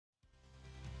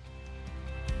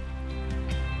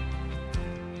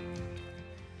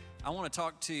I want to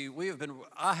talk to you.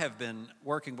 I have been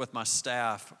working with my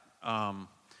staff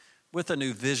with a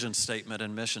new vision statement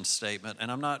and mission statement,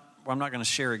 and I'm not going to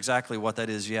share exactly what that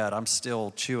is yet. I'm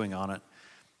still chewing on it,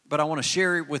 but I want to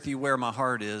share with you where my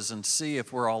heart is and see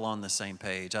if we're all on the same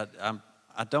page.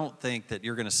 I don't think that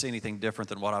you're going to see anything different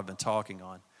than what I've been talking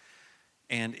on,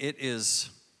 and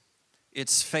it's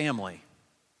family,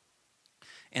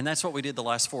 and that's what we did the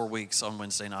last 4 weeks on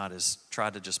Wednesday night is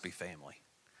try to just be family.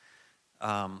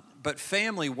 But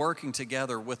family working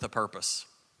together with a purpose.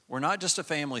 We're not just a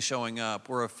family showing up.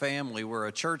 We're a family. We're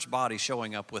a church body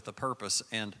showing up with a purpose.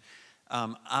 And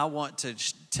I want to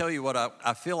tell you what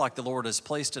I feel like the Lord has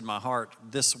placed in my heart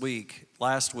this week,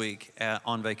 last week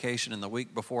on vacation, and the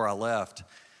week before I left,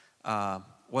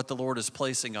 what the Lord is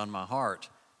placing on my heart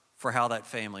for how that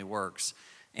family works.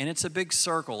 And it's a big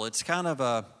circle. It's kind of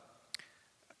a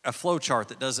flow chart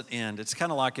that doesn't end. It's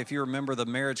kind of like if you remember the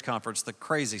marriage conference, the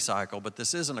crazy cycle, but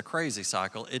this isn't a crazy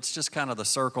cycle. It's just kind of the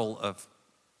circle of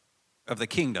the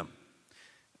kingdom,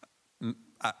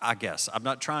 I guess. I'm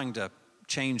not trying to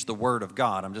change the word of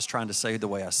God. I'm just trying to say the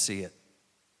way I see it.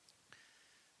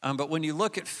 But when you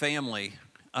look at family,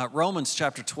 Romans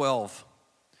chapter 12,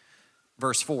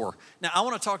 verse 4. Now, I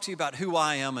want to talk to you about who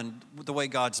I am and the way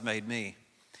God's made me.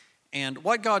 And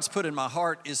what God's put in my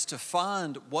heart is to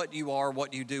find what you are,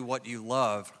 what you do, what you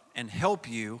love, and help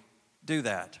you do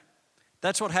that.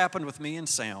 That's what happened with me in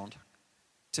sound.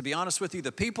 To be honest with you,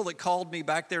 the people that called me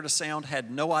back there to sound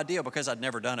had no idea because I'd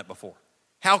never done it before.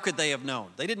 How could they have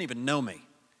known? They didn't even know me.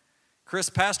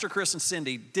 Pastor Chris and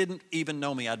Cindy didn't even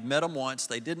know me. I'd met them once.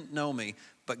 They didn't know me,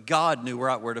 but God knew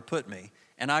where to put me.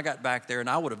 And I got back there, and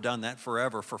I would have done that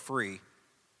forever for free.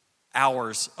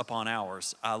 Hours upon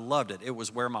hours. I loved it. It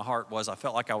was where my heart was. I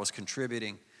felt like I was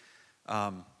contributing.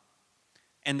 And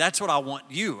that's what I want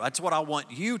you. That's what I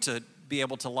want you to be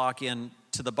able to lock in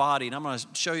to the body. And I'm going to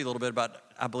show you a little bit about,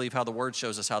 I believe, how the Word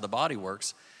shows us how the body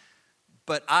works.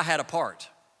 But I had a part.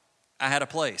 I had a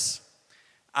place.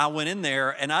 I went in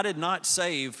there, and I did not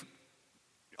save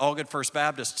Allgood First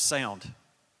Baptist sound.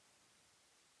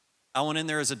 I went in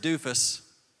there as a doofus,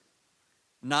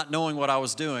 not knowing what I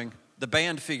was doing. The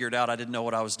band figured out I didn't know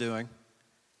what I was doing.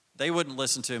 They wouldn't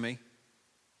listen to me.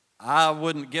 I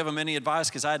wouldn't give them any advice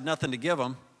because I had nothing to give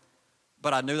them,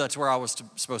 but I knew that's where I was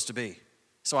supposed to be.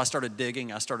 So I started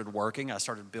digging, I started working, I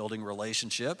started building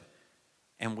relationship,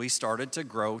 and we started to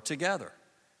grow together.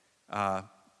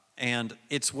 And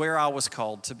it's where I was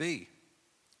called to be.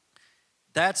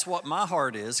 That's what my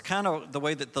heart is. Kind of the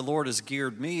way that the Lord has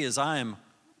geared me is I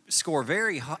score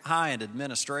very high in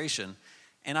administration.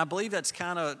 And I believe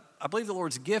I believe the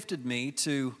Lord's gifted me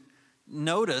to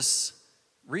notice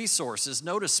resources,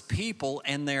 notice people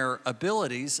and their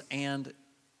abilities, and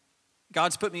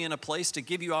God's put me in a place to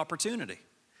give you opportunity.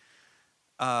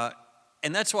 And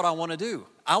that's what I want to do.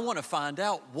 I want to find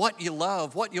out what you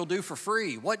love, what you'll do for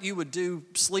free, what you would do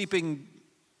sleeping,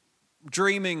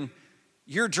 dreaming,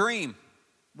 your dream.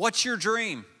 What's your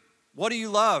dream? What do you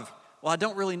love? Well, I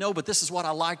don't really know, but this is what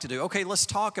I like to do. Okay, let's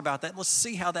talk about that. Let's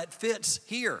see how that fits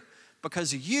here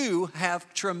because you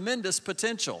have tremendous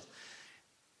potential.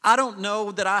 I don't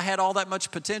know that I had all that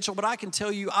much potential, but I can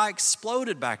tell you I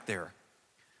exploded back there.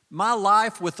 My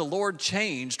life with the Lord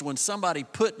changed when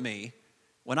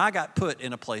I got put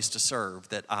in a place to serve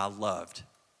that I loved.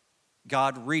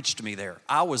 God reached me there.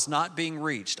 I was not being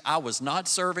reached. I was not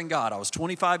serving God. I was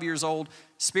 25 years old,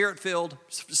 Spirit-filled,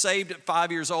 saved at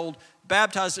 5 years old,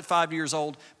 baptized at 5 years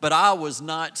old, but I was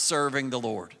not serving the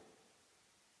Lord.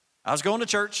 I was going to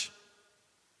church,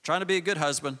 trying to be a good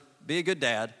husband, be a good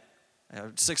dad, a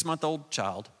 6-month-old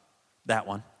child, that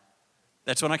one.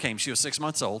 That's when I came. She was 6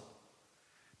 months old.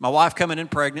 My wife coming in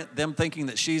pregnant, them thinking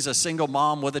that she's a single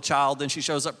mom with a child, then she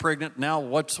shows up pregnant. Now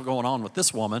what's going on with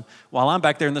this woman while I'm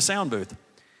back there in the sound booth?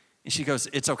 And she goes,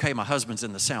 it's okay, my husband's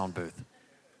in the sound booth.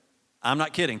 I'm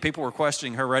not kidding. People were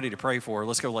questioning her, ready to pray for her.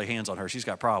 Let's go lay hands on her. She's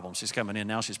got problems. She's coming in.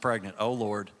 Now she's pregnant. Oh,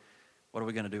 Lord, what are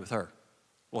we going to do with her?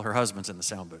 Well, her husband's in the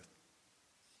sound booth.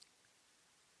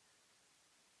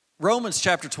 Romans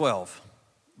chapter 12,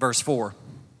 verse 4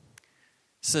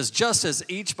 says, just as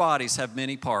each bodies have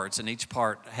many parts and each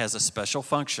part has a special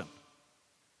function,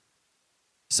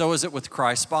 so is it with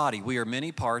Christ's body. We are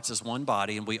many parts as one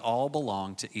body and we all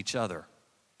belong to each other.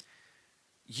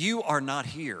 You are not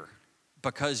here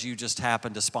because you just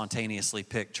happened to spontaneously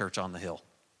pick Church on the Hill.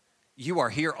 You are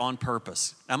here on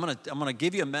purpose. I'm gonna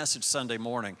give you a message Sunday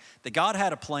morning that God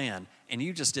had a plan and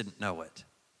you just didn't know it.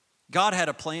 God had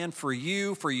a plan for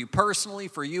you personally,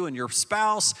 for you and your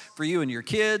spouse, for you and your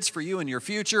kids, for you and your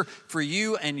future, for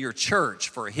you and your church,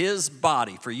 for His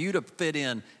body, for you to fit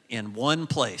in one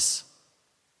place.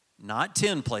 Not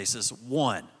 10 places,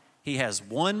 one. He has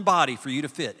one body for you to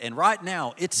fit. And right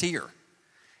now, it's here.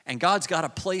 And God's got a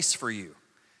place for you.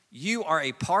 You are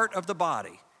a part of the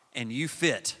body, and you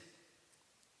fit.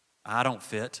 I don't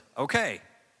fit. Okay,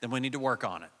 then we need to work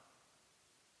on it.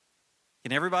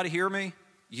 Can everybody hear me?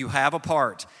 You have a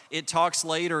part. It talks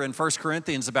later in 1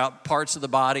 Corinthians about parts of the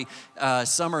body.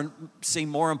 Some seem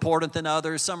more important than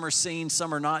others. Some are seen,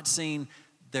 some are not seen.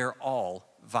 They're all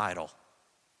vital.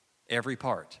 Every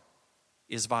part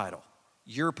is vital.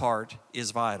 Your part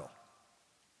is vital.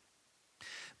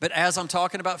 But as I'm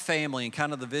talking about family and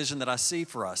kind of the vision that I see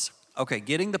for us, okay,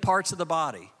 getting the parts of the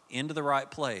body into the right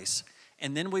place,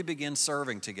 and then we begin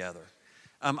serving together.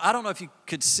 I don't know if you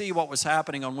could see what was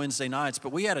happening on Wednesday nights,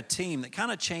 but we had a team that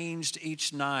kind of changed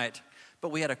each night, but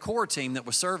we had a core team that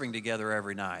was serving together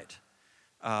every night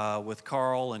with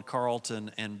Carl and Carlton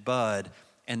and Bud,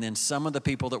 and then some of the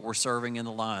people that were serving in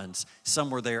the lines. Some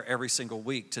were there every single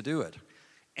week to do it.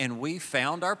 And we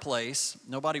found our place.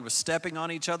 Nobody was stepping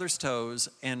on each other's toes,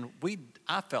 and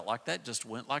I felt like that just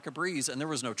went like a breeze, and there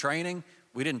was no training.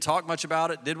 We didn't talk much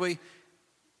about it, did we?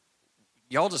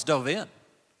 Y'all just dove in.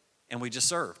 And we just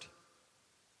served.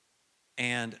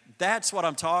 And that's what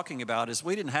I'm talking about is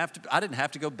I didn't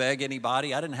have to go beg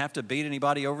anybody. I didn't have to beat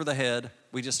anybody over the head.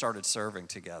 We just started serving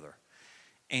together.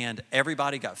 And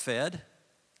everybody got fed.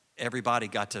 Everybody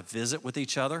got to visit with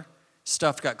each other.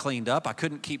 Stuff got cleaned up. I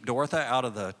couldn't keep Dorotha out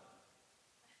of the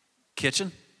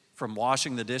kitchen from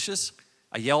washing the dishes.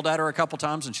 I yelled at her a couple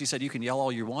times and she said, "You can yell all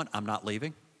you want. I'm not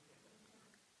leaving."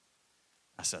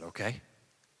 I said, "Okay.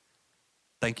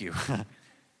 Thank you."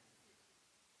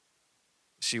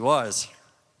 She was.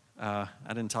 I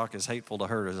didn't talk as hateful to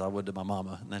her as I would to my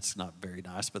mama, and that's not very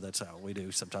nice, but that's how we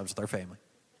do sometimes with our family.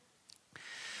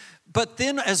 But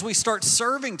then as we start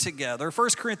serving together,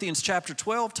 1 Corinthians chapter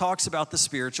 12 talks about the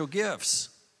spiritual gifts.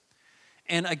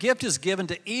 And a gift is given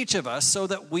to each of us so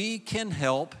that we can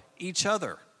help each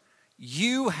other.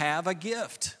 You have a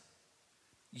gift.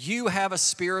 You have a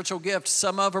spiritual gift.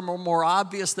 Some of them are more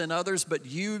obvious than others, but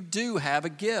you do have a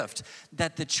gift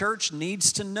that the church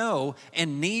needs to know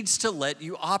and needs to let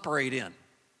you operate in.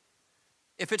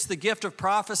 If it's the gift of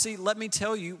prophecy, let me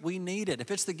tell you, we need it. If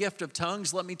it's the gift of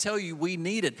tongues, let me tell you, we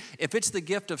need it. If it's the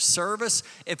gift of service,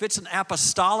 if it's an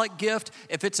apostolic gift,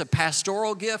 if it's a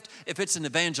pastoral gift, if it's an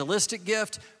evangelistic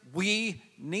gift, we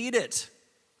need it.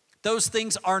 Those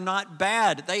things are not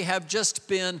bad. They have just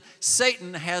been,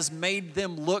 Satan has made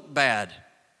them look bad.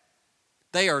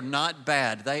 They are not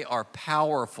bad. They are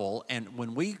powerful. And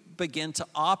when we begin to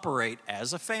operate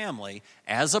as a family,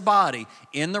 as a body,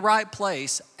 in the right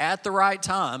place, at the right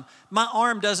time, my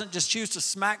arm doesn't just choose to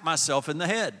smack myself in the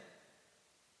head.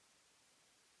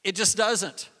 It just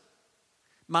doesn't.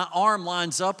 My arm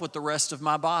lines up with the rest of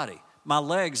my body. My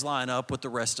legs line up with the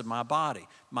rest of my body.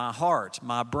 My heart,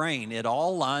 my brain, it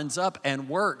all lines up and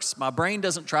works. My brain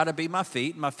doesn't try to be my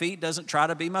feet, and my feet doesn't try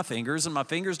to be my fingers, and my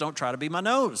fingers don't try to be my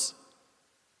nose.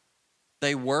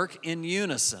 They work in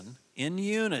unison, in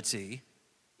unity,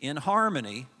 in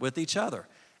harmony with each other.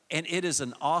 And it is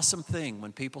an awesome thing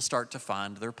when people start to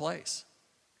find their place.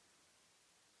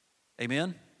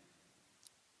 Amen?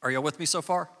 Are y'all with me so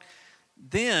far?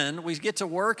 Then we get to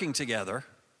working together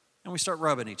and we start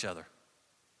rubbing each other.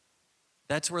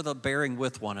 That's where the bearing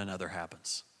with one another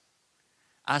happens.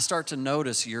 I start to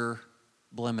notice your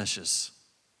blemishes,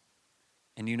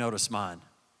 and you notice mine.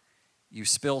 You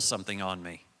spill something on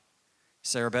me.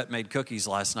 Sarah Beth made cookies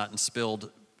last night and spilled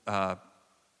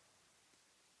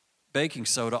baking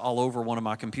soda all over one of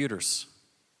my computers.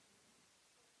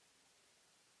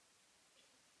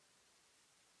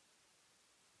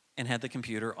 And had the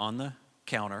computer on the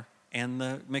counter and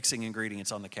the mixing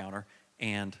ingredients on the counter,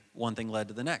 and one thing led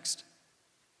to the next.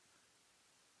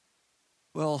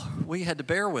 Well, we had to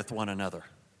bear with one another.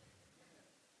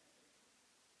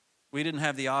 We didn't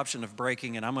have the option of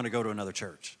breaking and I'm going to go to another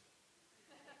church.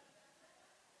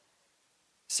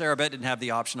 Sarah Beth didn't have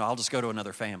the option, I'll just go to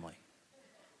another family.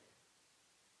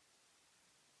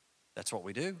 That's what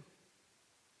we do.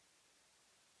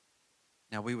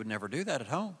 Now, we would never do that at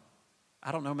home.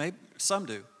 I don't know, maybe some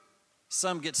do.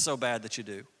 Some get so bad that you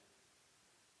do.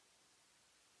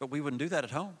 But we wouldn't do that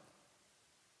at home.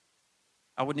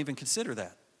 I wouldn't even consider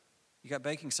that. You got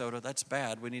baking soda, that's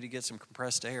bad. We need to get some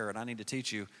compressed air, and I need to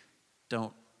teach you,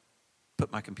 don't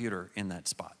put my computer in that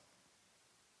spot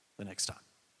the next time.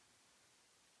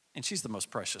 And she's the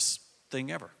most precious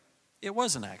thing ever. It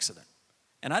was an accident,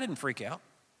 and I didn't freak out.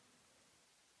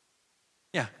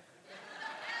 Yeah.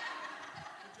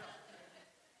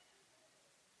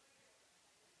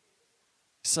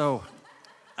 So,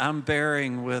 I'm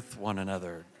bearing with one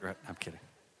another. I'm kidding.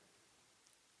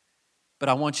 But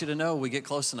I want you to know we get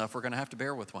close enough, we're going to have to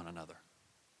bear with one another.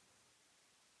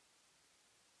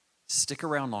 Stick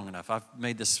around long enough. I've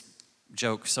made this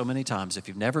joke so many times. If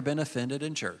you've never been offended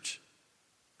in church,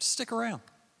 just stick around.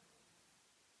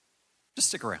 Just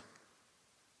stick around.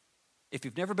 If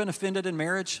you've never been offended in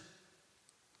marriage,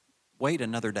 wait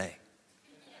another day.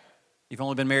 You've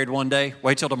only been married one day,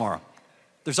 wait till tomorrow.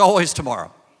 There's always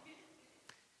tomorrow.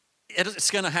 It's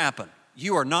going to happen.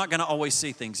 You are not going to always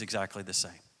see things exactly the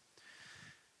same.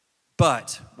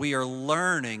 But we are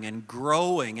learning and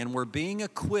growing, and we're being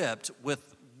equipped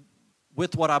with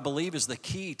what I believe is the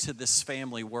key to this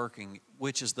family working,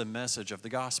 which is the message of the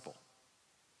gospel,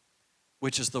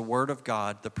 which is the Word of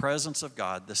God, the presence of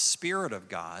God, the Spirit of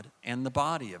God, and the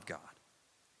body of God.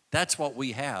 That's what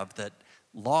we have that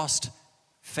lost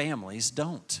families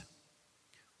don't.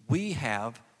 We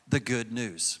have the good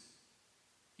news.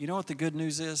 You know what the good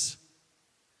news is?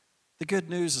 The good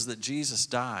news is that Jesus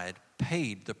died,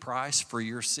 paid the price for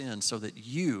your sin so that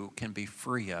you can be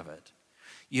free of it.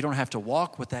 You don't have to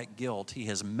walk with that guilt. He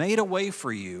has made a way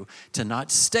for you to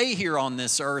not stay here on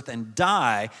this earth and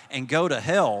die and go to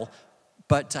hell,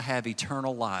 but to have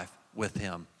eternal life with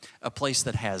Him. A place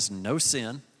that has no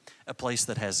sin, a place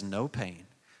that has no pain,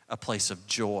 a place of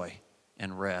joy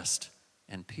and rest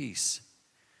and peace.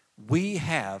 We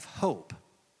have hope.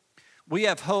 We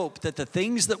have hope that the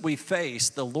things that we face,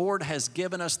 the Lord has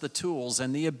given us the tools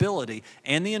and the ability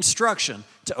and the instruction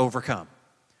to overcome.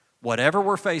 Whatever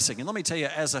we're facing. And let me tell you,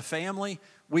 as a family,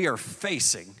 we are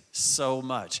facing so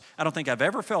much. I don't think I've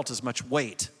ever felt as much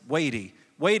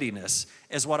weightiness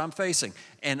as what I'm facing.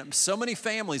 And so many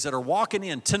families that are walking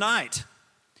in tonight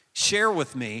share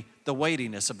with me the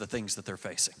weightiness of the things that they're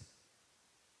facing.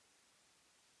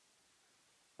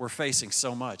 We're facing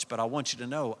so much, but I want you to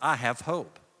know I have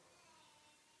hope.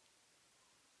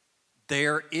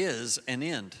 There is an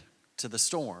end to the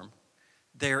storm.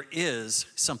 There is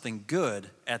something good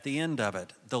at the end of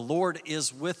it. The Lord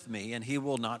is with me, and He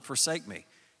will not forsake me.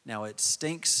 Now, it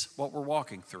stinks what we're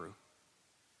walking through,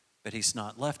 but He's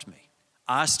not left me.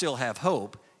 I still have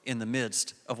hope in the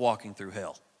midst of walking through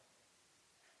hell.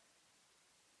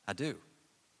 I do.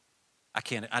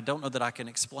 I don't know that I can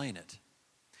explain it,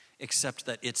 except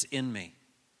that it's in me.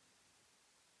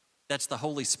 That's the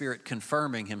Holy Spirit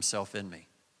confirming Himself in me.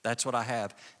 That's what I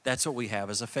have. That's what we have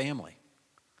as a family.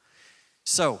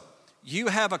 So, you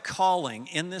have a calling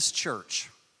in this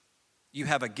church. You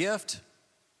have a gift,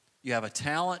 you have a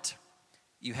talent,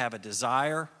 you have a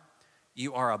desire.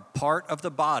 You are a part of the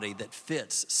body that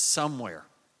fits somewhere.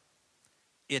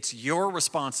 It's your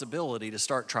responsibility to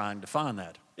start trying to find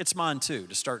that. It's mine too,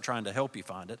 to start trying to help you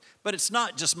find it. But it's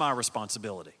not just my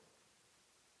responsibility.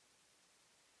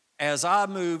 As I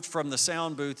moved from the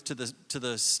sound booth to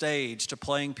the stage, to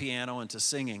playing piano and to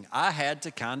singing, I had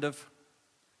to kind of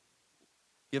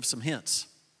give some hints.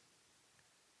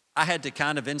 I had to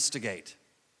kind of instigate.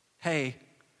 Hey,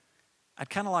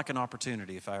 I'd kind of like an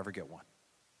opportunity if I ever get one.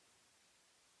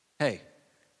 Hey,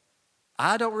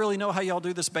 I don't really know how y'all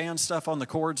do this band stuff on the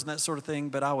chords and that sort of thing,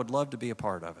 but I would love to be a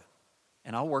part of it.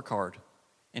 And I'll work hard.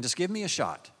 And just give me a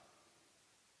shot.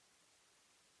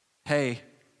 Hey,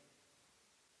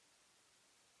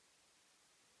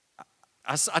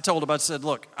 I told him, I said,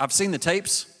 look, I've seen the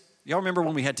tapes. Y'all remember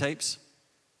when we had tapes?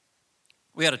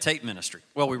 We had a tape ministry.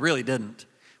 Well, we really didn't.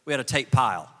 We had a tape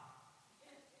pile.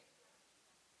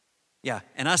 Yeah,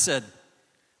 and I said,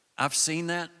 I've seen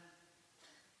that.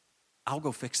 I'll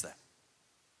go fix that.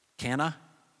 Can I?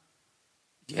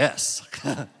 Yes.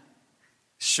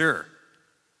 Sure.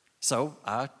 So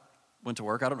I went to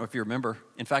work. I don't know if you remember.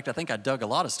 In fact, I think I dug a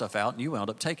lot of stuff out, and you wound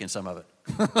up taking some of it.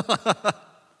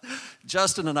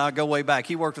 Justin and I go way back.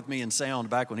 He worked with me in sound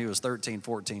back when he was 13,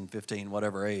 14, 15,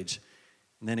 whatever age.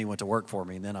 And then he went to work for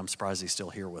me, and then I'm surprised he's still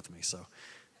here with me. So,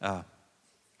 yeah.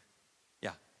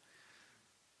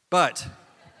 But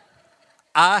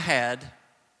I had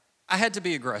to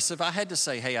be aggressive. I had to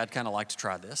say, hey, I'd kind of like to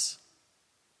try this.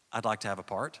 I'd like to have a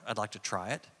part. I'd like to try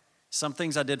it. Some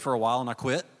things I did for a while, and I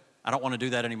quit. I don't want to do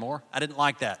that anymore. I didn't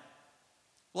like that.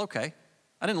 Well, okay.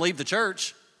 I didn't leave the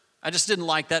church. I just didn't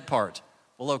like that part.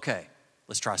 Well, okay.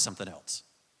 Let's try something else.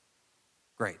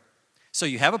 Great. So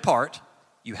you have a part.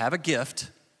 You have a gift.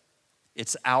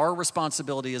 It's our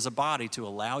responsibility as a body to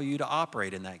allow you to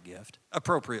operate in that gift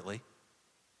appropriately.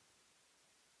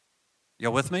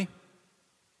 Y'all with me?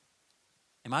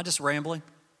 Am I just rambling?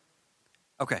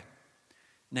 Okay.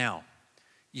 Now,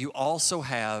 you also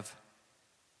have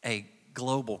a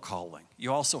global calling.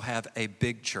 You also have a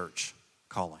big church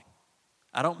calling.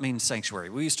 I don't mean sanctuary.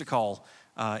 We used to call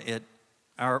it,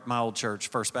 my old church,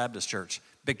 First Baptist Church,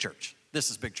 big church. This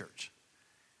is big church.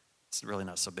 It's really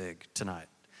not so big tonight.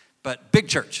 But big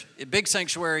church, big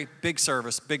sanctuary, big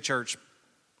service, big church,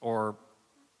 or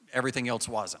everything else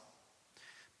wasn't.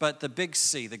 But the big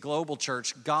C, the global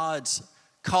church, God's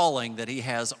calling that he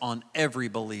has on every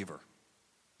believer.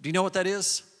 Do you know what that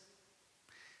is?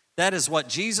 That is what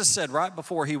Jesus said right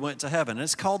before he went to heaven. And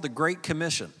it's called the Great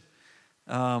Commission.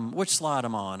 Which slide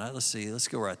I'm on? Let's see. Let's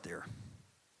go right there.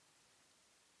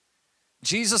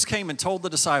 Jesus came and told the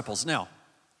disciples. Now,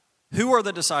 who are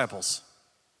the disciples?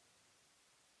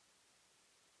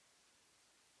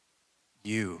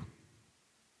 You.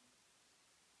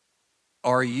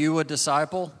 Are you a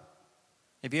disciple?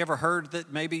 Have you ever heard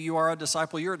that maybe you are a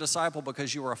disciple? You're a disciple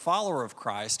because you are a follower of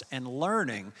Christ and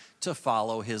learning to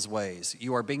follow his ways.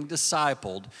 You are being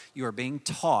discipled. You are being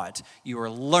taught. You are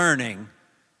learning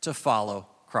to follow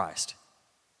Christ.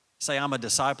 Say, I'm a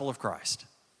disciple of Christ.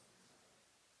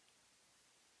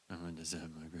 I'm a disciple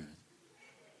of Christ.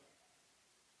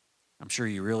 I'm sure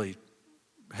you really,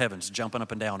 heaven's jumping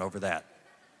up and down over that.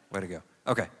 Way to go.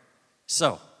 Okay,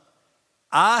 so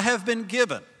I have been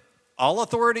given all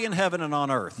authority in heaven and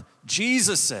on earth.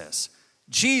 Jesus says,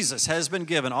 Jesus has been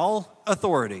given all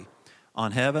authority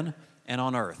on heaven and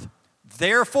on earth.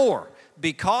 Therefore,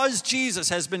 because Jesus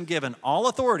has been given all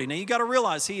authority, now you got to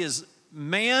realize he is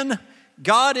man,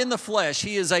 God in the flesh.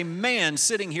 He is a man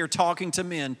sitting here talking to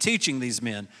men, teaching these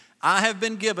men. I have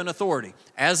been given authority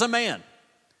as a man.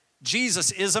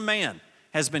 Jesus is a man,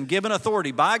 has been given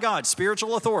authority by God,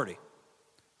 spiritual authority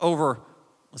over,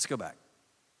 let's go back.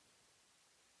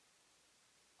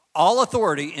 All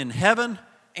authority in heaven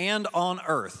and on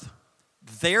earth.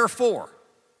 Therefore,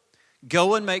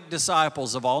 go and make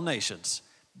disciples of all nations,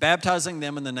 baptizing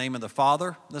them in the name of the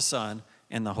Father, the Son,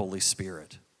 and the Holy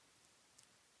Spirit.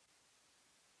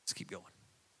 Let's keep going.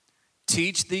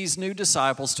 Teach these new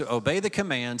disciples to obey the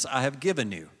commands I have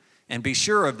given you, and be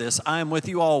sure of this, I am with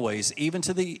you always, even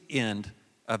to the end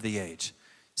of the age.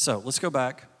 So let's go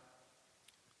back.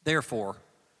 Therefore,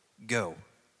 go.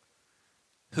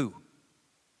 Who?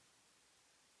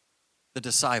 The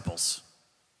disciples.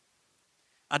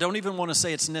 I don't even want to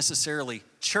say it's necessarily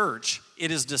church.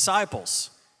 It is disciples.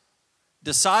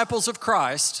 Disciples of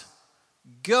Christ,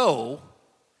 go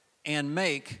and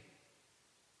make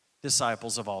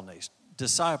disciples of all nations.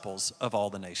 Disciples of all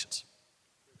the nations.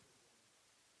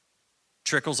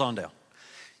 Trickles on down.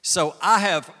 So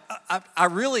I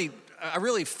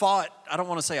really fought, I don't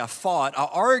want to say I fought, I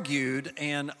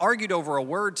argued over a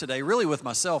word today, really with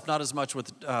myself, not as much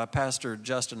with Pastor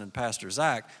Justin and Pastor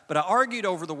Zach, but I argued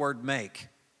over the word make.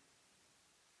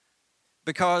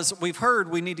 Because we've heard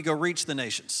we need to go reach the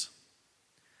nations.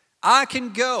 I can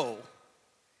go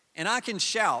and I can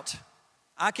shout,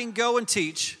 I can go and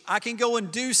teach, I can go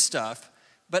and do stuff,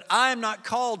 but I am not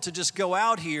called to just go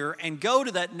out here and go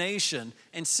to that nation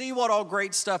and see what all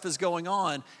great stuff is going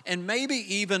on and maybe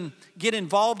even get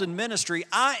involved in ministry.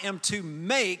 I am to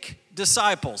make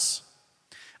disciples.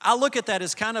 I look at that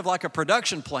as kind of like a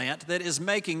production plant that is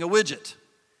making a widget.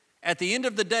 At the end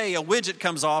of the day, a widget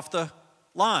comes off the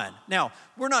line. Now,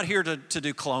 we're not here to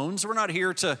do clones. We're not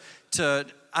here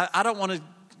I don't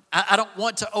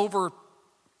want to over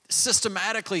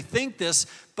systematically think this,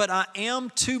 but I am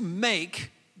to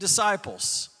make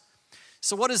disciples.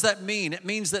 So what does that mean? It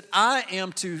means that I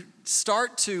am to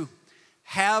start to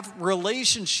have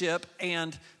relationship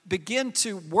and begin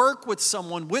to work with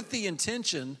someone with the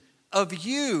intention of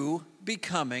you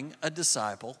becoming a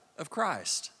disciple of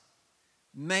Christ.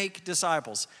 Make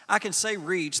disciples. I can say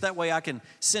reach, that way I can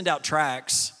send out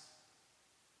tracts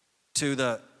to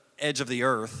the edge of the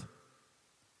earth.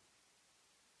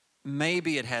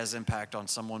 Maybe it has impact on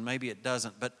someone, maybe it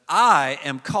doesn't, but I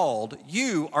am called,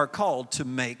 you are called to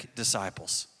make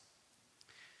disciples.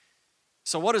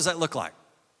 So what does that look like?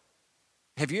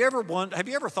 Have you ever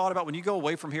thought about when you go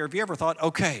away from here, have you ever thought,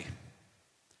 okay,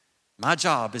 my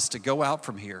job is to go out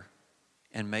from here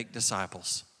and make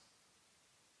disciples.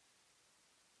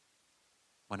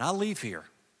 When I leave here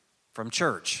from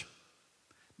church,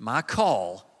 my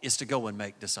call is to go and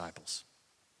make disciples.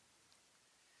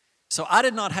 So I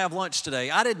did not have lunch today.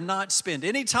 I did not spend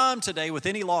any time today with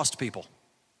any lost people.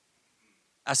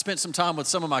 I spent some time with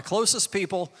some of my closest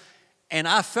people, and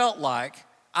I felt like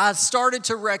I started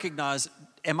to recognize,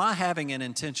 am I having an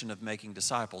intention of making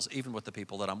disciples, even with the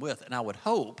people that I'm with? And I would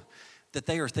hope that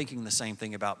they are thinking the same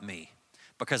thing about me,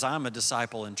 because I'm a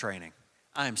disciple in training.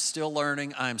 I am still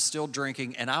learning, I am still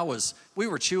drinking, and we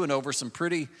were chewing over some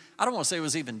pretty, I don't want to say it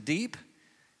was even deep,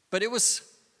 but it was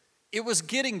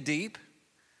getting deep.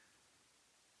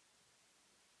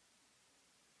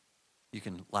 You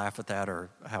can laugh at that or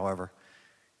however.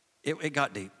 It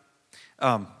got deep.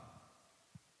 But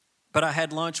I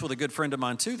had lunch with a good friend of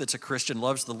mine too that's a Christian,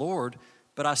 loves the Lord,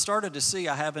 but I started to see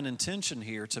I have an intention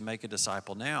here to make a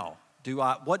disciple now.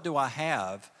 What do I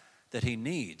have that he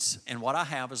needs? And what I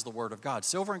have is the word of God.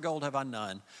 Silver and gold have I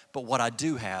none, but what I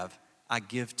do have, I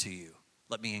give to you.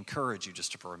 Let me encourage you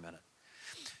just for a minute.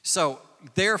 So,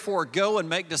 therefore, go and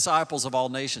make disciples of all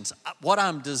nations. What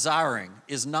I'm desiring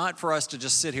is not for us to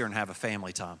just sit here and have a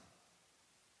family time,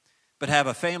 but have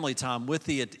a family time with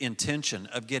the intention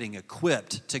of getting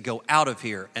equipped to go out of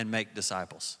here and make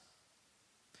disciples.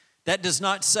 That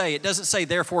doesn't say,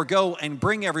 therefore, go and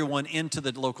bring everyone into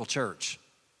the local church.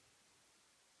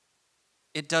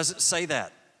 It doesn't say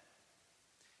that.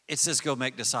 It says, go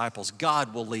make disciples.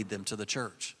 God will lead them to the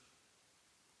church.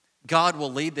 God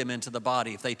will lead them into the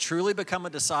body. If they truly become a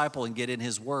disciple and get in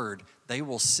his word, they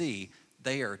will see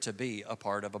they are to be a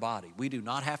part of a body. We do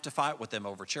not have to fight with them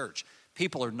over church.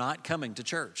 People are not coming to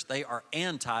church. They are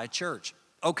anti-church.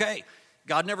 Okay,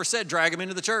 God never said drag them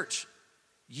into the church.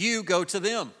 You go to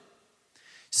them.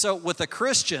 So with a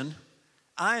Christian,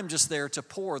 I am just there to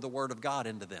pour the word of God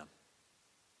into them,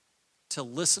 to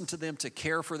listen to them, to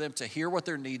care for them, to hear what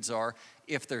their needs are.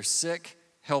 If they're sick,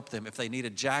 help them. If they need a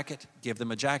jacket, give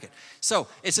them a jacket. So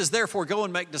it says, therefore, go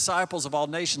and make disciples of all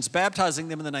nations, baptizing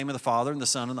them in the name of the Father and the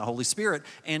Son and the Holy Spirit,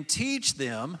 and teach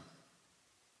them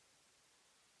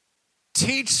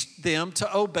to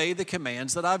obey the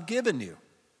commands that I've given you.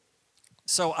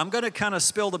 So I'm going to kind of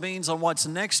spill the beans on what's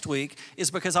next week, is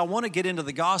because I want to get into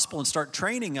the gospel and start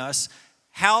training us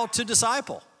how to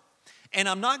disciple. And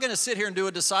I'm not going to sit here and do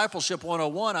a discipleship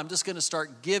 101. I'm just going to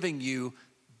start giving you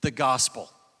the gospel.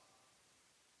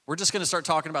 We're just going to start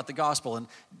talking about the gospel. And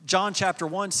John chapter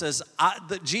 1 says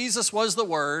that Jesus was the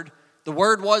Word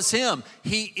was him.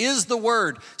 He is the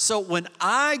Word. So when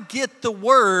I get the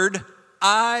Word,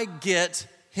 I get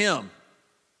him.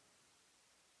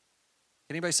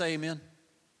 Anybody say amen?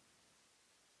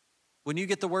 When you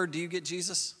get the Word, do you get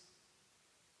Jesus?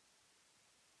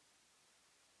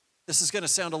 This is going to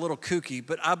sound a little kooky,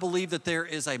 but I believe that there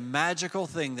is a magical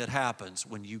thing that happens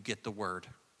when you get the Word.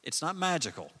 It's not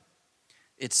magical.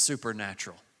 It's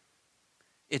supernatural.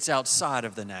 It's outside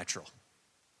of the natural.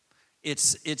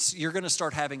 You're going to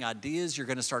start having ideas. You're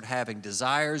going to start having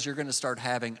desires. You're going to start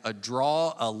having a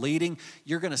draw, a leading.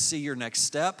 You're going to see your next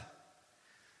step.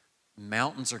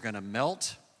 Mountains are going to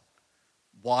melt.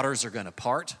 Waters are going to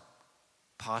part,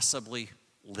 possibly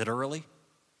literally.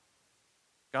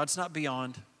 God's not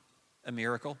beyond a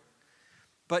miracle.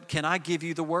 But can I give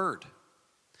you the word?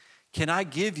 Can I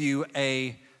give you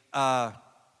a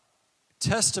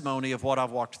testimony of what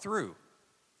I've walked through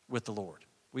with the Lord?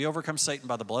 We overcome Satan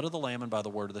by the blood of the Lamb and by the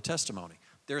word of the testimony.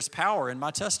 There's power in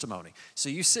my testimony. So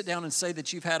you sit down and say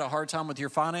that you've had a hard time with your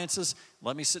finances.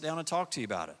 Let me sit down and talk to you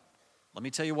about it. Let me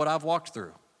tell you what I've walked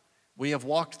through. We have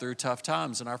walked through tough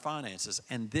times in our finances,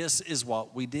 and this is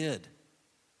what we did.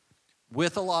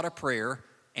 With a lot of prayer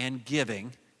and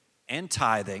giving and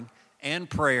tithing and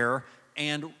prayer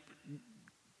and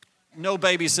no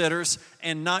babysitters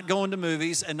and not going to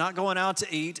movies and not going out to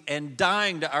eat and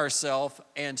dying to ourselves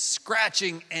and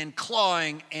scratching and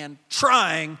clawing and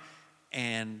trying,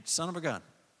 and son of a gun,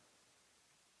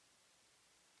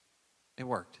 it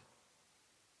worked.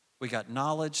 We got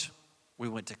knowledge. We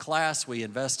went to class. We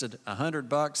invested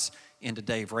 $100 into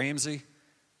Dave Ramsey.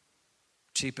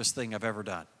 Cheapest thing I've ever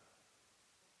done.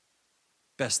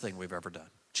 Best thing we've ever done.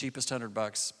 Cheapest $100,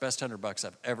 best $100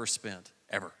 I've ever spent,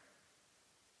 ever.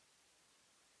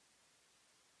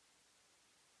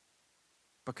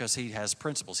 Because he has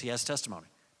principles. He has testimony.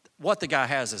 What the guy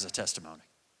has is a testimony.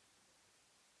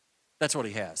 That's what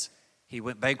he has. He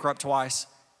went bankrupt twice.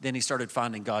 Then he started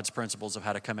finding God's principles of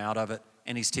how to come out of it.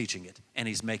 And he's teaching it. And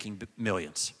he's making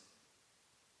millions.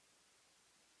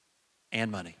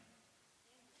 And money.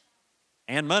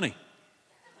 And money.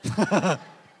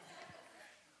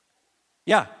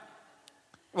 Yeah.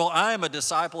 Well, I am a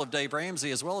disciple of Dave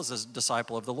Ramsey as well as a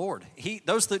disciple of the Lord.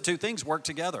 Those two things work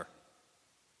together.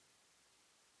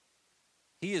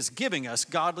 He is giving us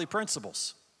godly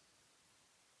principles.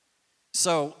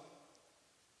 So,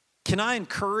 can I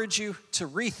encourage you to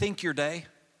rethink your day?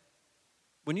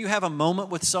 When you have a moment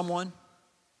with someone,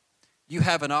 you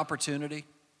have an opportunity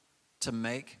to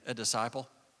make a disciple.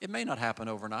 It may not happen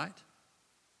overnight.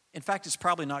 In fact, it's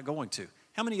probably not going to.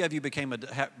 How many of you became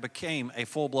a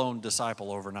full-blown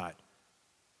disciple overnight?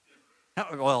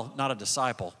 Well, not a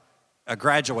disciple, a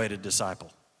graduated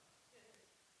disciple.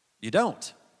 You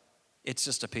don't. It's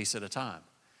just a piece at a time.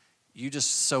 You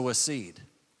just sow a seed.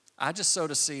 I just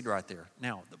sowed a seed right there.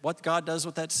 Now, what God does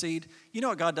with that seed, you know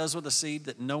what God does with a seed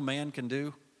that no man can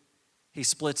do? He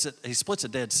splits it. He splits a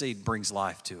dead seed and brings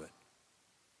life to it.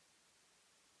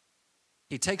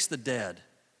 He takes the dead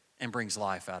and brings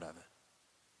life out of it.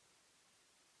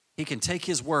 He can take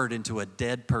his word into a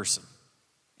dead person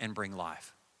and bring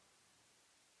life,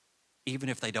 even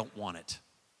if they don't want it.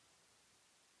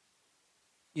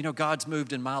 You know, God's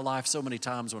moved in my life so many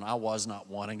times when I was not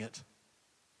wanting it.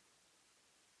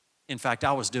 In fact,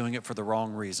 I was doing it for the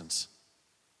wrong reasons.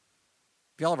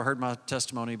 Have y'all ever heard my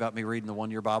testimony about me reading the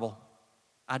one-year Bible?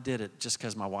 I did it just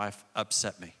because my wife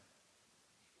upset me.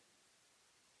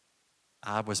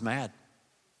 I was mad.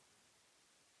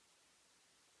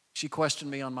 She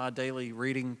questioned me on my daily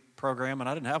reading program, and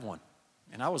I didn't have one.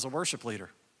 And I was a worship leader.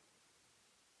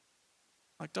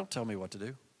 Like, don't tell me what to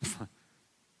do.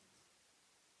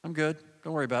 I'm good.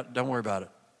 Don't worry about it. Don't worry about it.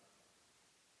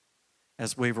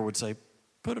 As Weaver would say,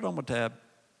 put it on my tab.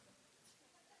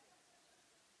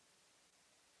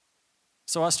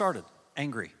 So I started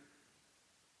angry.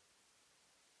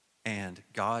 And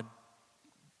God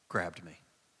grabbed me.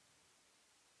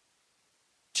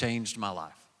 Changed my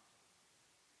life.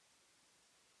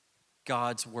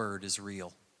 God's word is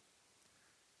real.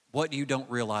 What you don't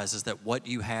realize is that what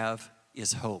you have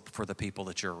is hope for the people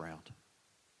that you're around.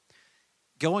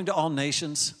 Going to all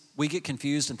nations, we get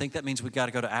confused and think that means we've got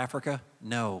to go to Africa.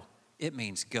 No, it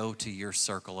means go to your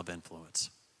circle of influence.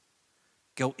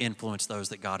 Go influence those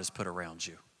that God has put around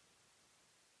you.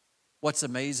 What's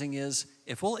amazing is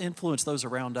if we'll influence those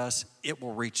around us, it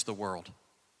will reach the world.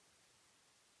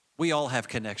 We all have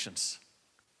connections.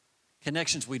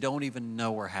 Connections we don't even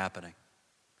know are happening.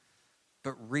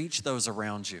 But reach those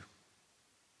around you.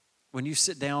 When you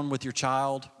sit down with your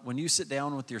child, when you sit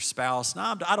down with your spouse,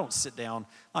 now I don't sit down,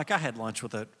 like I had lunch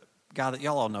with a guy that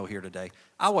y'all all know here today.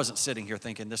 I wasn't sitting here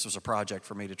thinking this was a project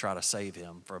for me to try to save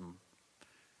him from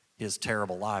his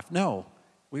terrible life. No,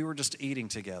 we were just eating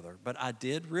together. But I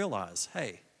did realize,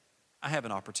 hey, I have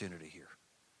an opportunity here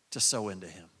to sow into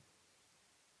him.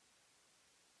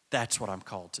 That's what I'm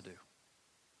called to do.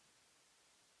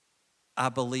 I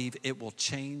believe it will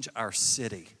change our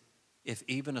city if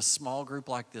even a small group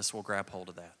like this will grab hold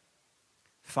of that.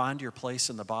 Find your place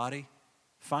in the body.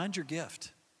 Find your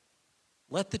gift.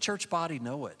 Let the church body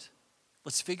know it.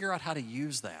 Let's figure out how to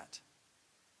use that.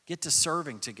 Get to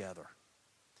serving together.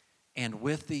 And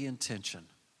with the intention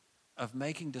of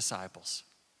making disciples,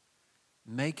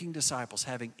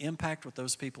 having impact with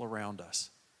those people around us.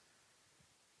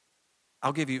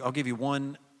 I'll give you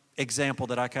one example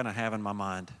that I kind of have in my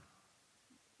mind.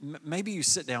 Maybe you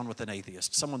sit down with an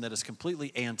atheist, someone that is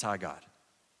completely anti-God.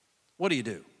 What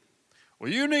do? Well,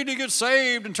 you need to get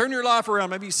saved and turn your life around.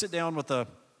 Maybe you sit down with a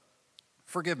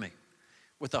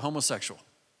homosexual,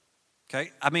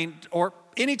 okay? I mean, or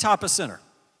any type of sinner.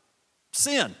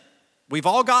 Sin. We've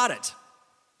all got it.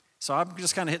 So I'm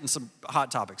just kind of hitting some hot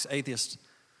topics. Atheists.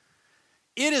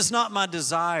 It is not my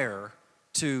desire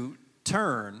to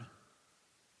turn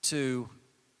to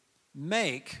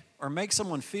make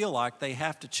someone feel like they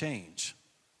have to change.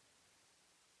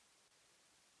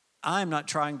 I'm not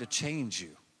trying to change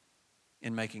you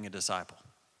in making a disciple.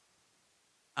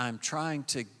 I'm trying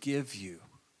to give you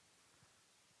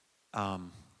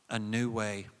a new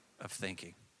way of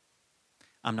thinking.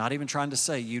 I'm not even trying to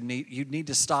say you need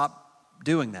to stop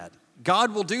doing that.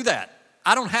 God will do that.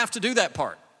 I don't have to do that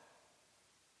part.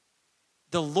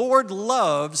 The Lord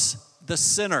loves the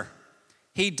sinner.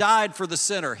 He died for the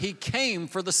sinner. He came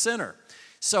for the sinner.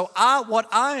 So what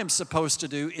I am supposed to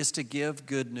do is to give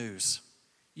good news.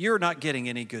 You're not getting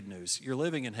any good news. You're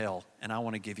living in hell, and I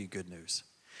want to give you good news.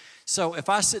 So if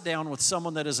I sit down with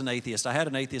someone that is an atheist, I had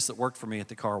an atheist that worked for me at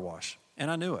the car wash,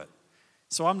 and I knew it.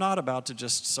 So I'm not about to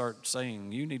just start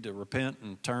saying, you need to repent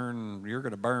and turn, you're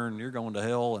going to burn, you're going to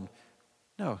hell. And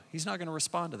no, he's not going to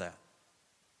respond to that.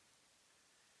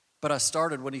 But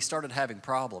when he started having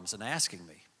problems and asking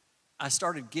me, I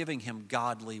started giving him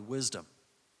godly wisdom.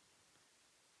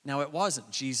 Now, it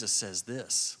wasn't Jesus says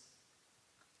this.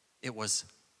 It was,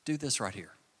 do this right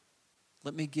here.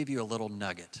 Let me give you a little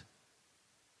nugget.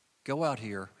 Go out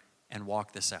here and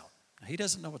walk this out. Now, he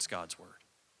doesn't know it's God's word.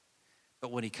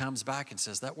 But when he comes back and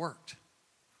says, that worked.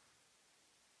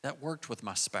 That worked with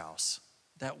my spouse.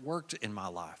 That worked in my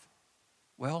life.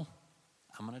 Well,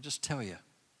 I'm going to just tell you.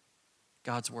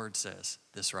 God's word says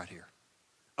this right here.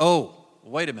 Oh,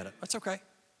 wait a minute. That's okay.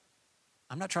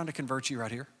 I'm not trying to convert you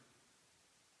right here.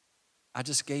 I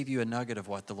just gave you a nugget of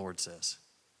what the Lord says.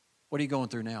 What are you going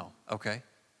through now? Okay.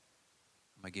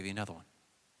 I'm going to give you another one.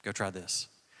 Go try this.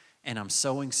 And I'm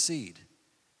sowing seed.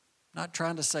 Not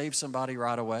trying to save somebody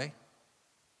right away.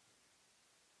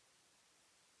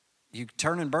 You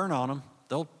turn and burn on them,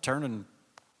 they'll turn and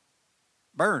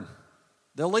burn.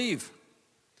 They'll leave.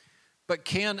 But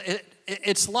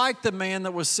it's like the man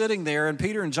that was sitting there, and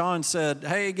Peter and John said,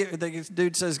 hey, the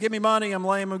dude says, give me money, I'm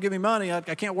lame, give me money, I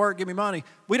can't work, give me money.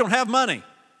 We don't have money.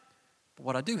 But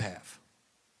what I do have,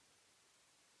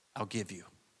 I'll give you.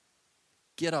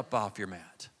 Get up off your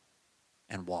mat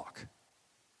and walk.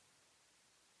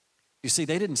 You see,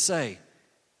 they didn't say,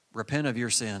 repent of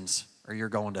your sins or you're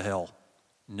going to hell.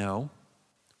 No.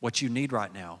 What you need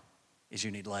right now is you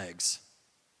need legs.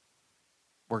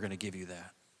 We're going to give you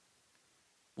that.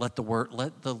 Let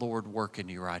the Lord work in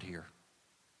you right here.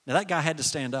 Now, that guy had to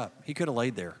stand up. He could have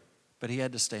laid there, but he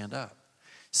had to stand up.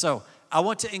 So I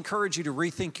want to encourage you to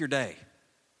rethink your day.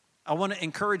 I want to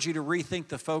encourage you to rethink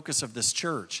the focus of this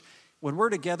church. When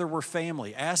we're together, we're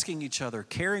family, asking each other,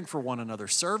 caring for one another,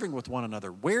 serving with one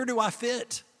another. Where do I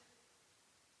fit?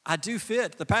 I do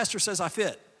fit. The pastor says I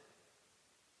fit.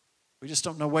 We just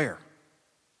don't know where.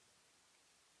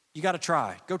 You got to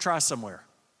try. Go try somewhere.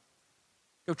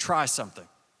 Go try something.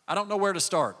 I don't know where to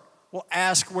start. Well,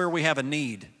 ask where we have a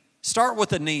need. Start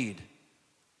with a need.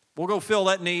 We'll go fill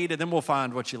that need, and then we'll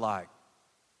find what you like.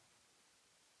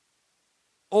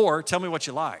 Or tell me what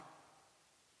you like,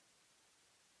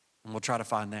 and we'll try to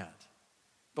find that.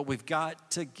 But we've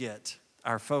got to get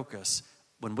our focus,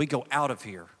 when we go out of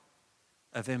here,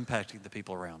 of impacting the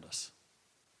people around us.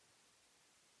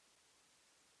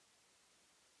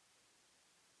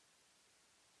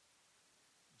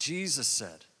 Jesus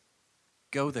said,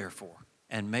 go therefore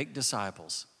and make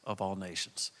disciples of all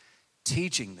nations,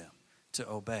 teaching them to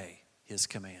obey his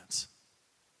commands.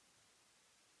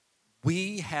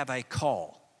 We have a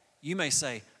call. You may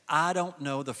say, I don't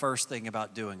know the first thing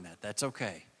about doing that. That's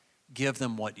okay. Give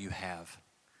them what you have.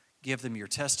 Give them your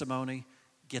testimony.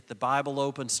 Get the Bible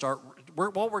open.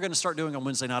 What we're going to start doing on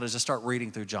Wednesday night is just start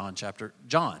reading through John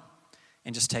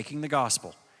and just taking the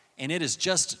gospel. And it is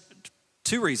just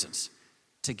 2 reasons: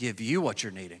 to give you what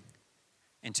you're needing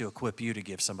and to equip you to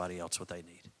give somebody else what they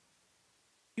need.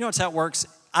 You know, it's how it works.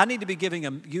 I need to be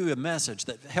giving you a message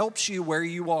that helps you where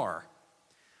you are,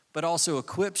 but also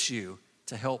equips you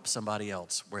to help somebody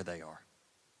else where they are.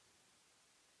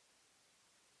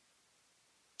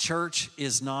 Church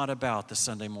is not about the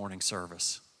Sunday morning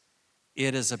service.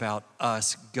 It is about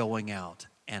us going out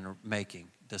and making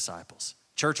disciples.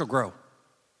 Church will grow.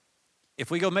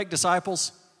 If we go make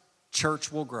disciples, church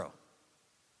will grow.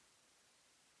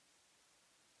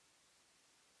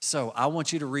 So I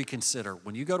want you to reconsider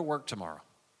when you go to work tomorrow.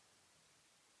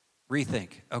 Rethink,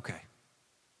 okay,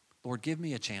 Lord, give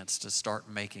me a chance to start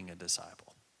making a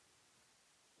disciple.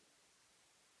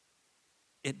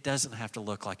 It doesn't have to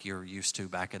look like you're used to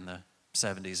back in the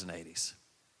 70s and 80s,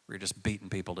 where you're just beating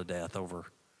people to death over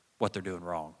what they're doing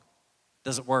wrong.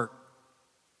 Doesn't work.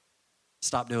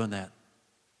 Stop doing that.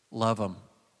 Love them.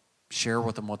 Share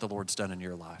with them what the Lord's done in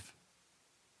your life.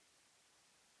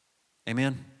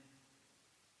 Amen?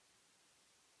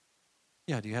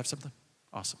 Yeah, do you have something?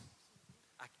 Awesome.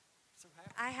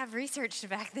 I have research to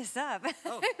back this up.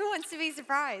 Oh. Who wants to be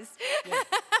surprised? Yeah.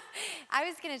 I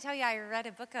was going to tell you, I read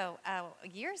a book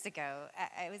years ago.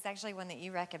 It was actually one that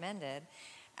you recommended,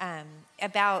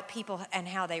 about people and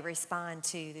how they respond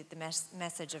to the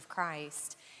message of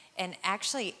Christ. And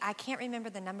actually, I can't remember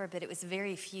the number, but it was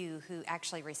very few who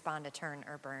actually respond to turn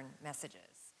or burn messages.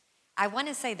 I want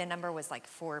to say the number was like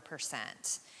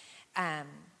 4%.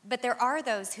 But there are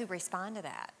those who respond to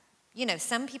that. You know,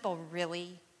 some people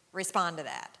really respond to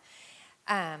that,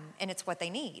 and it's what they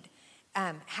need.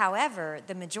 However,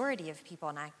 the majority of people,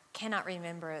 and I cannot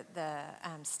remember the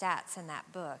stats in that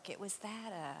book, it was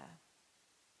that,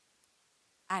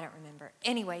 I don't remember.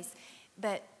 Anyways,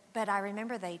 but I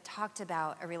remember they talked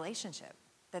about a relationship,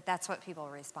 that's what people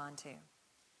respond to.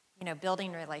 You know,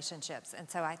 building relationships. And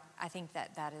so I think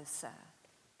that is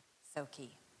so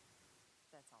key.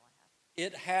 That's all I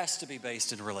have. It has to be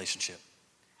based in relationship.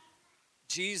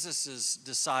 Jesus'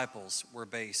 disciples were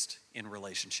based in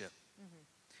relationship. Mm-hmm.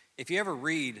 If you ever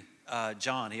read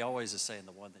John, he always is saying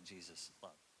the one that Jesus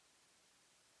loved.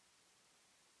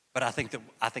 But I think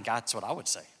that's what I would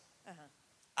say. Uh-huh.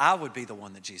 I would be the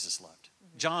one that Jesus loved.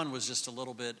 Mm-hmm. John was just a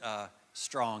little bit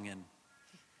strong, and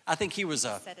I think he was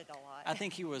said it a lot. I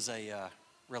think he was a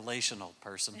relational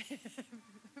person.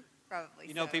 Probably.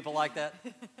 You know, so. people like that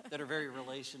are very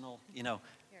relational. You know.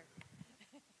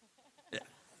 Yeah.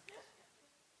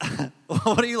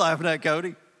 What are you laughing at,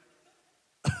 Cody?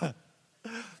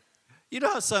 You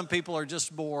know how some people are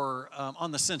just more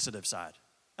on the sensitive side.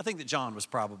 I think that John was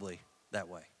probably that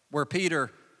way. Where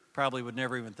Peter probably would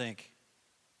never even think,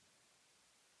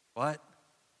 what?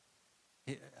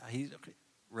 He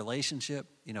relationship?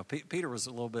 You know, Peter was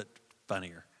a little bit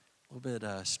funnier, a little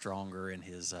bit stronger in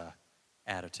his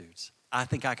attitudes. I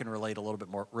think I can relate a little bit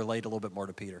more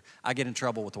to Peter. I get in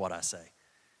trouble with what I say,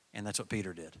 and that's what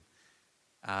Peter did.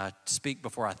 Speak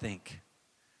before I think.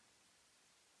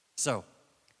 So,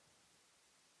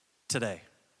 today.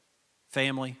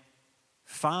 Family,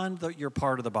 find your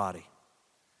part of the body.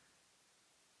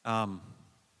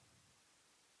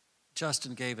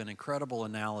 Justin gave an incredible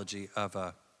analogy of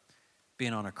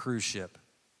being on a cruise ship.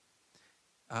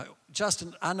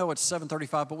 Justin, I know it's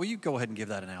 7:35, but will you go ahead and give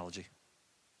that analogy?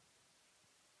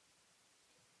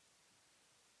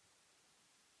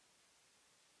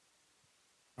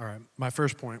 All right, my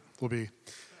first point will be,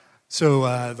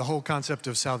 so the whole concept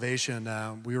of salvation,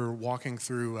 we were walking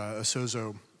through a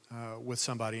sozo with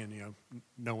somebody, and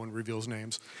no one reveals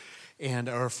names, and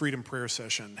our freedom prayer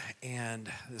session,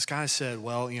 and this guy said,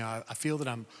 well, I feel that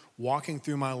I'm walking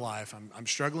through my life, I'm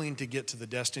struggling to get to the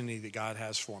destiny that God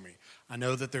has for me. I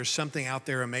know that there's something out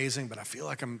there amazing, but I feel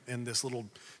like I'm in this little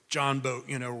John boat,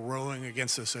 rowing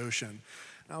against this ocean.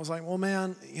 And I was like, well,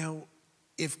 man,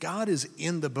 if God is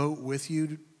in the boat with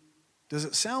you, does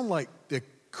it sound like the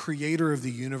creator of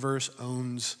the universe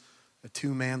owns a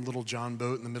two-man little John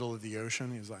boat in the middle of the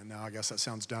ocean? He was like, no, I guess that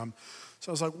sounds dumb. So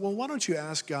I was like, well, why don't you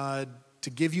ask God to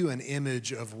give you an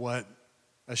image of what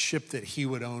a ship that he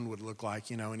would own would look like,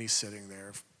 and he's sitting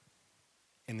there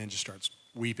and then just starts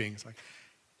weeping. It's like,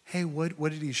 hey, what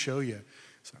did he show you?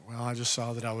 It's like, well, I just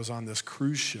saw that I was on this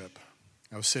cruise ship.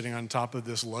 I was sitting on top of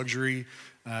this luxury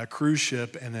cruise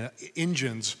ship, and the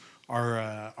engines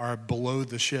are below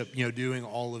the ship, doing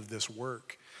all of this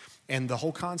work. And the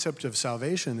whole concept of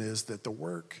salvation is that the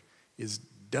work is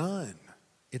done.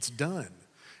 It's done.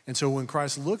 And so when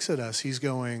Christ looks at us, he's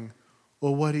going,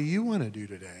 well, what do you want to do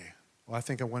today? Well, I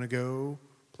think I want to go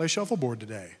play shuffleboard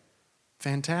today.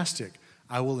 Fantastic.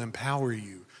 I will empower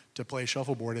you to play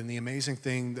shuffleboard. And the amazing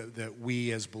thing that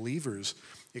we as believers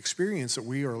experience, that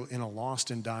we are in a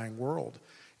lost and dying world.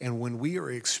 And when we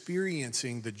are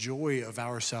experiencing the joy of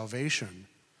our salvation,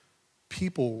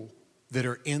 people that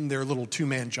are in their little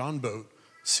two-man John boat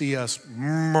see us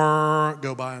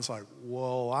go by, and it's like,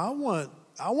 well, I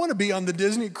want to be on the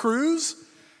Disney cruise,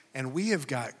 and we have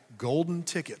got golden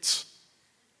tickets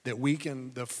that we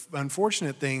can. The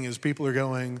unfortunate thing is people are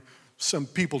going, some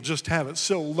people just have it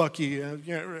so lucky.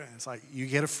 It's like, you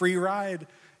get a free ride.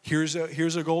 Here's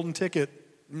a golden ticket.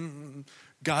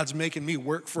 God's making me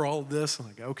work for all of this. I'm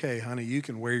like, okay, honey, you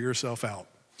can wear yourself out.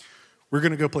 We're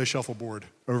going to go play shuffleboard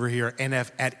over here. And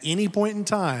if at any point in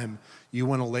time you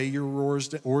want to lay your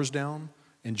oars down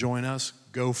and join us,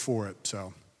 go for it.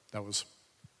 So that was.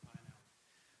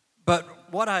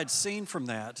 But what I'd seen from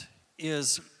that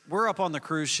is we're up on the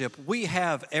cruise ship. We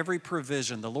have every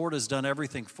provision. The Lord has done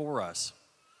everything for us.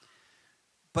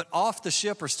 But off the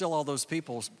ship are still all those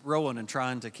people rowing and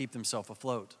trying to keep themselves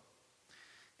afloat.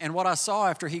 And what I saw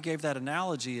after he gave that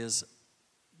analogy is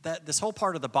that this whole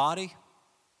part of the body,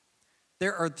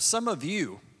 there are some of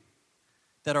you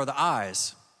that are the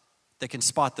eyes that can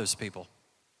spot those people.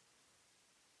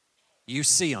 You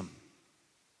see them.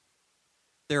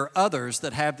 There are others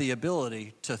that have the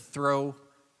ability to throw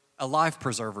a life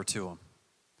preserver to them.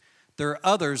 There are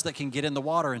others that can get in the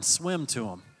water and swim to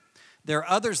them. There are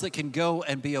others that can go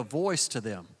and be a voice to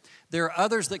them. There are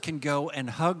others that can go and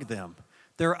hug them.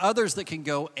 There are others that can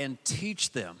go and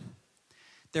teach them.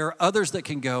 There are others that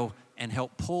can go and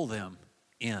help pull them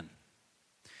in.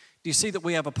 Do you see that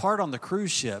we have a part on the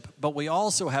cruise ship, but we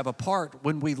also have a part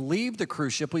when we leave the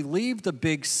cruise ship, we leave the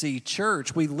big C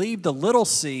church, we leave the little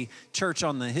C church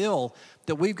on the hill,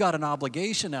 that we've got an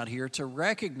obligation out here to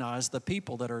recognize the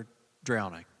people that are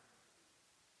drowning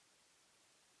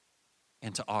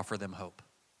and to offer them hope.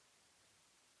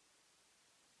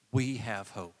 We have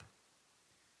hope.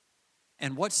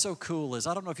 And what's so cool is,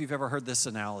 I don't know if you've ever heard this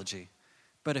analogy,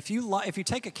 but if you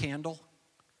take a candle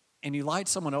and you light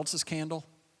someone else's candle,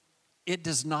 it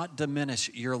does not diminish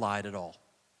your light at all.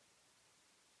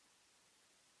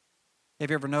 Have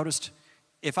you ever noticed?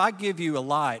 If I give you a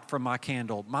light from my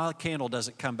candle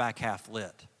doesn't come back half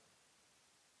lit.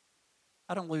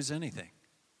 I don't lose anything.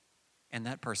 And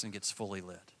that person gets fully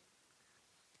lit.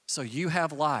 So you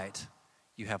have light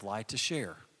to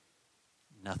share,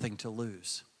 nothing to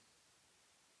lose.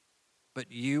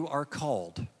 But you are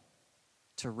called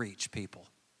to reach people,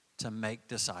 to make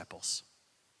disciples.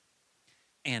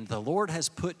 And the Lord has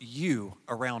put you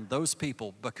around those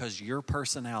people because your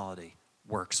personality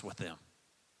works with them.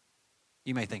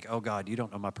 You may think, oh God, you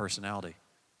don't know my personality.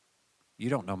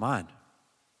 You don't know mine.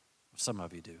 Some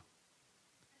of you do.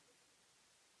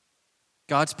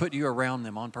 God's put you around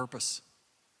them on purpose.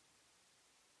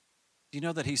 Do you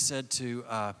know that he said to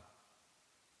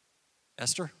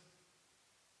Esther,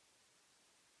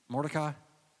 Mordecai,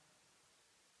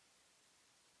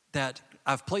 that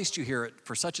I've placed you here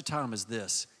for such a time as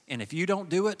this, and if you don't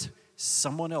do it,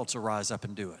 someone else will rise up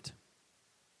and do it.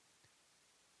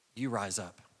 You rise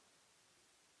up.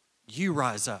 You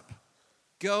rise up.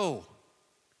 Go.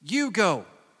 You go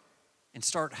and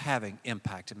start having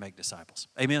impact and make disciples.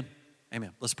 Amen?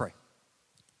 Amen. Let's pray.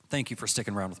 Thank you for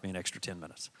sticking around with me an extra 10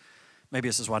 minutes. Maybe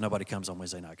this is why nobody comes on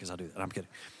Wednesday night, because I do that. I'm kidding.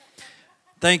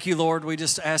 Thank you, Lord. I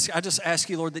just ask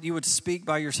you, Lord, that you would speak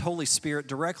by your Holy Spirit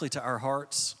directly to our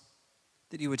hearts,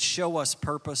 that you would show us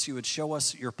purpose, you would show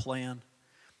us your plan.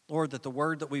 Lord, that the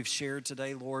word that we've shared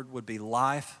today, Lord, would be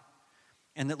life,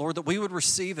 and that, Lord, that we would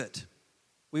receive it.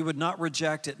 We would not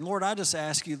reject it. And Lord, I just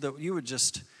ask you that you would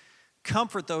just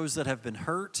comfort those that have been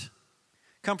hurt,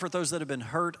 comfort those that have been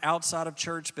hurt outside of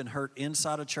church, been hurt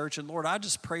inside of church. And Lord, I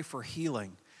just pray for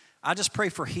healing. I just pray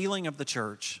for healing of the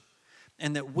church,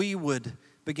 and that we would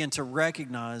begin to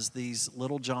recognize these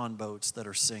little John boats that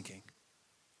are sinking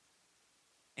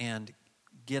and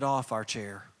get off our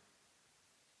chair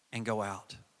and go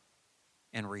out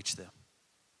and reach them.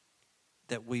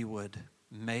 That we would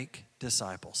make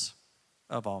disciples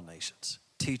of all nations,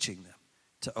 teaching them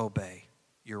to obey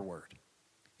your word.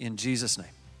 In Jesus' name,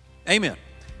 amen.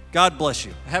 God bless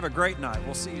you. Have a great night.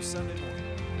 We'll see you Sunday morning.